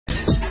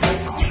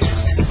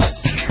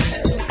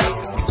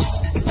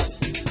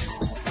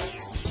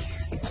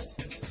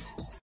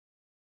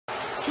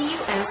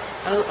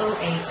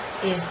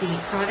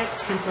product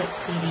template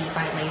CD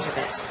by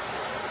LaserBits.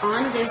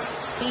 On this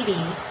CD,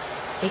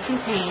 it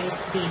contains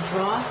the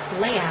draw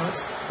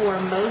layouts for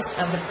most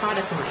of the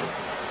product line,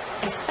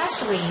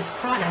 especially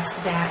products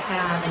that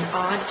have an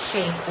odd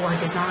shape or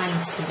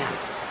design to them.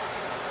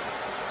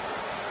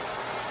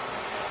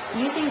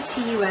 Using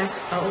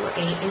TUS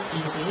 08 is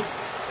easy.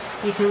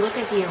 You can look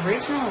at the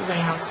original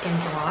layouts in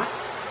Draw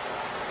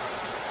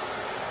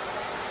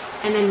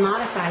and then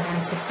modify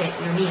them to fit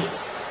your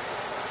needs.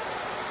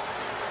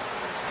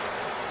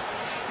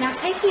 Now,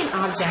 taking an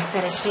object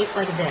that is shaped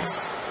like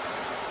this,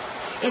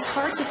 it's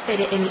hard to fit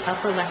it in the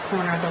upper left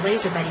corner of the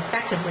laser bed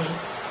effectively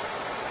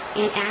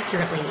and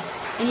accurately,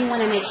 and you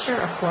want to make sure,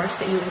 of course,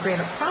 that you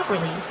engrave it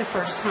properly the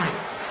first time.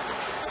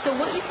 So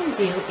what you can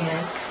do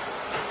is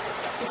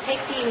you take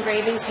the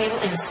engraving table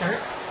insert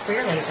for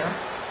your laser,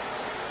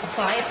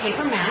 apply a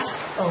paper mask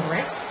over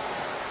it,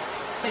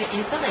 put it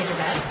into the laser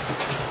bed,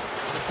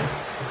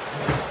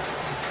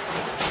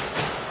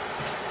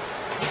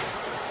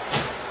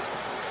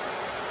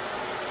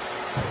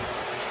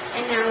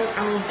 and now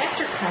I will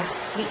vector cut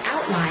the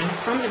outline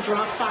from the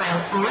draw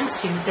file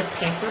onto the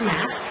paper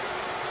mask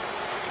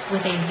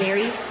with a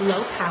very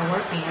low power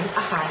and a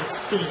high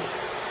speed.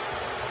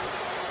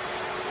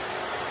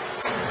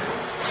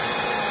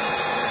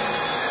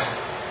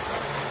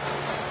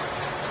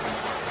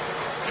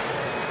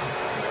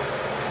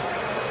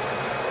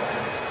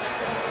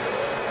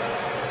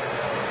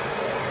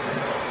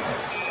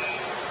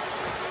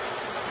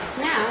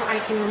 Now I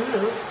can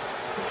remove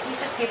the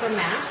piece of paper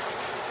mask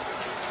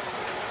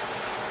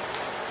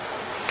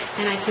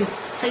and I can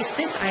place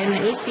this item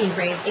that needs to be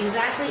engraved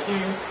exactly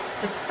in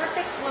the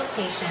perfect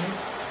location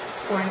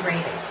for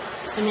engraving.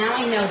 So now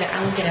I know that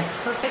I will get a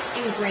perfect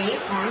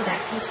engrave on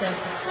that piece of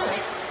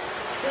acrylic,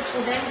 which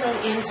will then go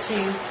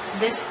into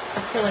this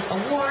acrylic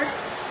award.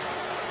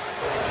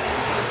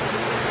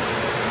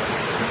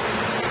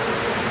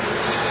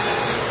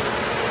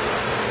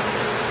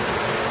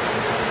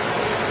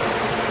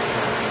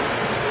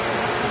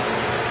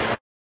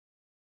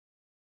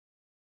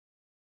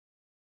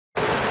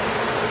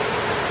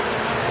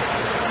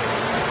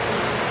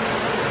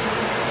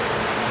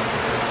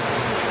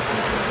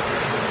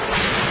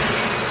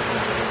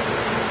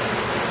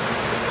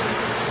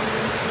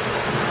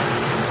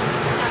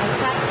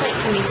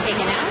 Can be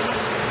taken out,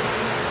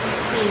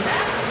 cleaned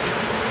up,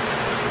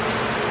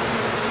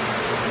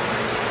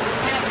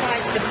 and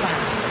applied to the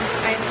plaque.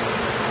 I've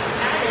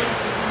added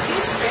 2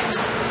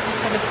 strips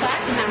of the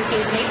plaque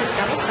mounting tape that's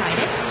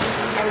double-sided.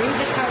 I remove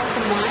the cover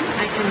from one,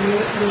 I can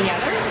remove it from the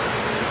other,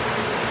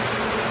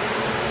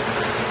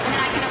 and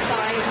then I can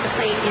apply the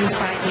plate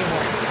inside the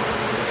award.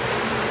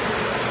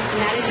 And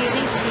that is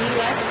using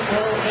TUS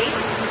 08,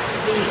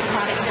 the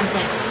product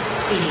template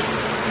CD.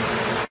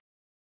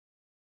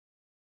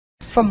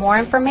 For more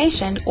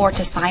information or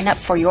to sign up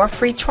for your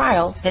free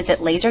trial, visit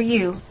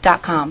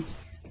laseru.com.